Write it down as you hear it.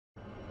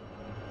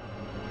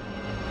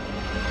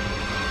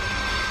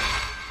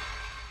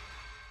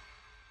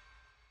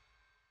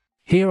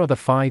Here are the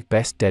 5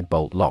 best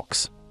deadbolt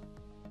locks.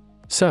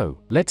 So,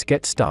 let's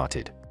get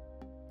started.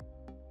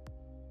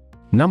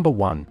 Number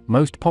 1,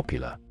 most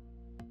popular.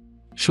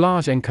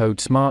 Schlage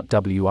Encode Smart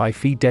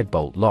Wi-Fi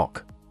Deadbolt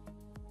Lock.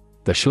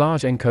 The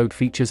Schlage Encode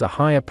features a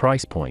higher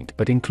price point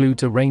but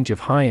includes a range of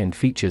high-end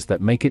features that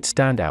make it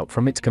stand out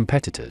from its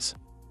competitors.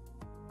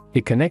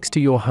 It connects to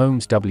your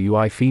home's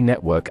Wi-Fi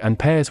network and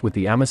pairs with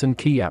the Amazon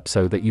Key app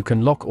so that you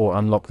can lock or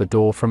unlock the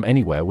door from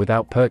anywhere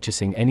without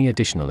purchasing any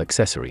additional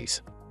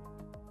accessories.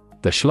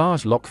 The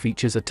Schlage lock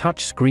features a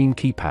touch-screen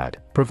keypad,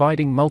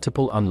 providing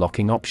multiple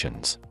unlocking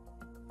options.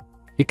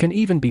 It can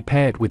even be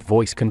paired with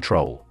voice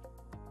control.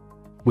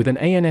 With an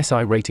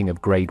ANSI rating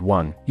of grade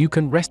 1, you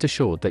can rest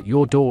assured that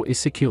your door is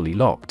securely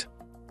locked.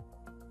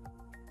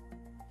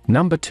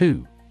 Number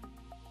 2.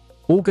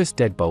 August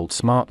Deadbolt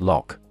Smart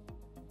Lock.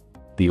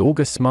 The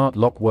August Smart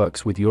Lock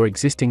works with your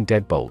existing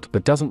deadbolt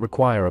but doesn't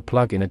require a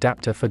plug-in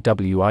adapter for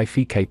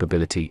Wi-Fi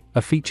capability,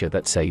 a feature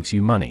that saves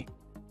you money.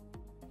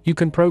 You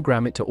can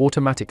program it to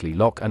automatically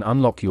lock and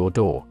unlock your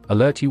door,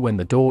 alert you when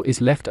the door is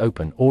left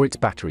open or its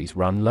batteries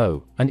run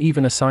low, and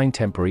even assign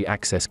temporary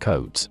access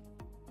codes.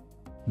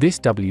 This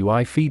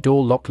Wi-Fi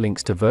door lock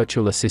links to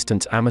virtual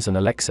assistants Amazon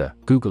Alexa,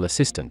 Google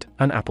Assistant,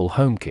 and Apple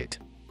HomeKit.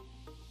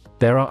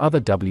 There are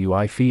other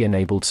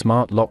Wi-Fi-enabled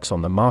smart locks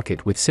on the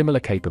market with similar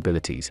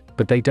capabilities,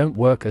 but they don't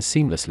work as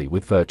seamlessly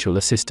with virtual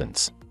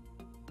assistants.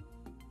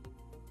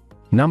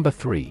 Number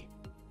 3.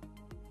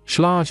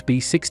 Schlage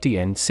B60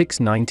 N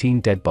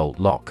 619 Deadbolt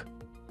Lock.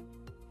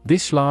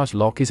 This Schlage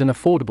lock is an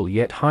affordable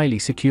yet highly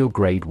secure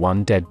grade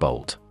 1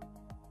 deadbolt.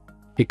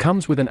 It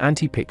comes with an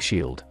anti-pick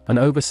shield, an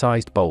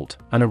oversized bolt,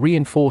 and a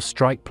reinforced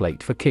strike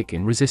plate for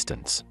kick-in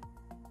resistance.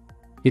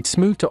 It's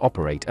smooth to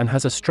operate and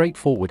has a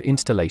straightforward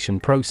installation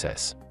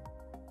process.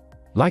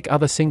 Like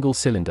other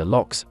single-cylinder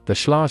locks, the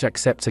Schlage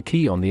accepts a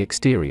key on the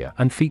exterior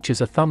and features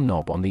a thumb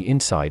knob on the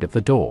inside of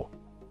the door.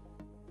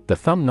 The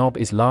thumb knob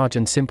is large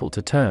and simple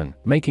to turn,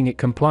 making it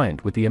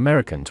compliant with the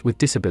Americans with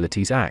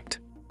Disabilities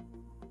Act.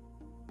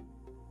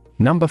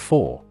 Number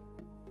 4.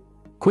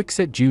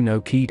 Kwikset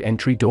Juno Keyed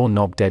Entry Door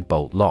Knob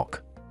Deadbolt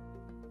Lock.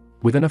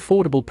 With an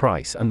affordable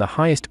price and the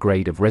highest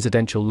grade of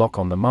residential lock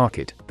on the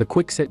market, the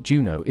Kwikset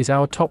Juno is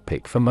our top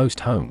pick for most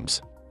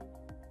homes.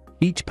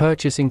 Each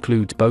purchase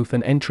includes both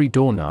an entry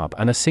doorknob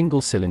and a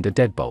single-cylinder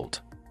deadbolt.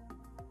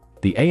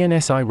 The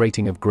ANSI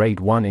rating of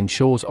grade 1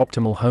 ensures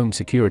optimal home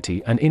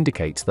security and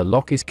indicates the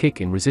lock is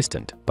kick-in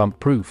resistant,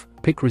 bump-proof,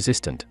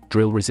 pick-resistant,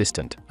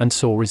 drill-resistant, and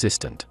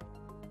saw-resistant.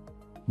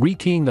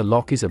 Rekeying the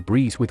lock is a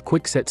breeze with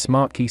Kwikset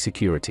Smart Key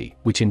Security,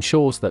 which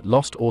ensures that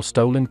lost or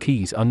stolen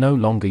keys are no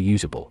longer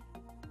usable.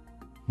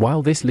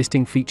 While this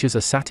listing features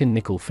a satin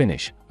nickel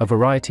finish, a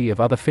variety of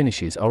other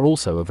finishes are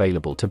also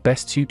available to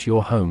best suit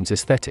your home's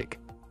aesthetic.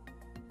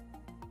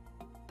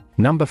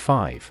 Number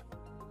 5.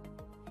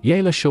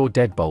 Yale Assure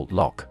Deadbolt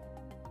Lock.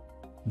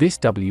 This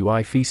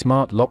Wi-Fi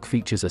smart lock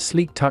features a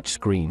sleek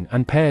touchscreen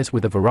and pairs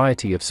with a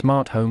variety of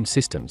smart home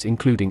systems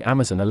including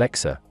Amazon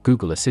Alexa,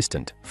 Google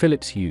Assistant,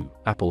 Philips Hue,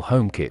 Apple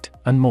HomeKit,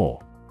 and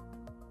more.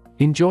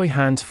 Enjoy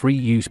hands-free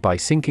use by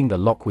syncing the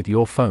lock with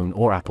your phone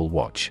or Apple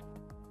Watch.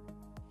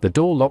 The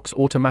door locks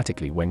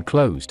automatically when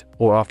closed,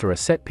 or after a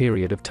set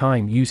period of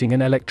time using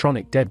an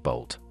electronic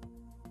deadbolt.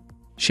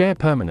 Share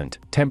permanent,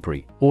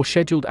 temporary, or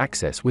scheduled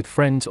access with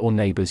friends or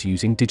neighbors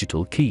using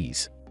digital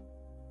keys.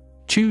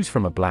 Choose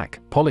from a black,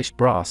 polished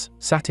brass,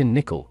 satin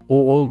nickel,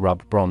 or oil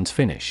rub bronze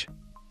finish.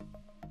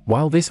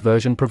 While this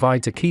version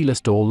provides a keyless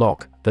door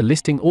lock, the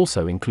listing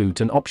also includes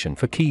an option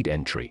for keyed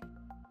entry.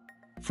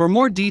 For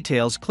more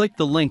details, click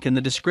the link in the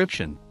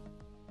description.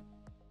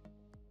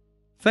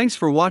 Thanks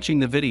for watching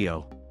the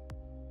video.